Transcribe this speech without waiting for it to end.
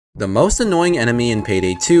The most annoying enemy in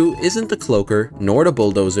Payday 2 isn't the Cloaker nor the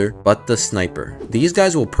Bulldozer, but the Sniper. These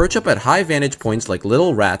guys will perch up at high vantage points like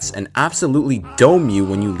little rats and absolutely dome you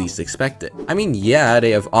when you least expect it. I mean, yeah,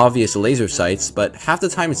 they have obvious laser sights, but half the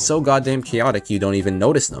time it's so goddamn chaotic you don't even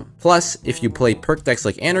notice them. Plus, if you play perk decks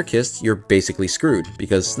like Anarchists, you're basically screwed,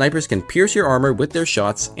 because snipers can pierce your armor with their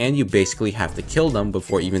shots and you basically have to kill them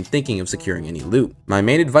before even thinking of securing any loot. My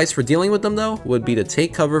main advice for dealing with them though would be to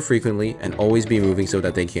take cover frequently and always be moving so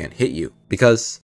that they can't hit you, because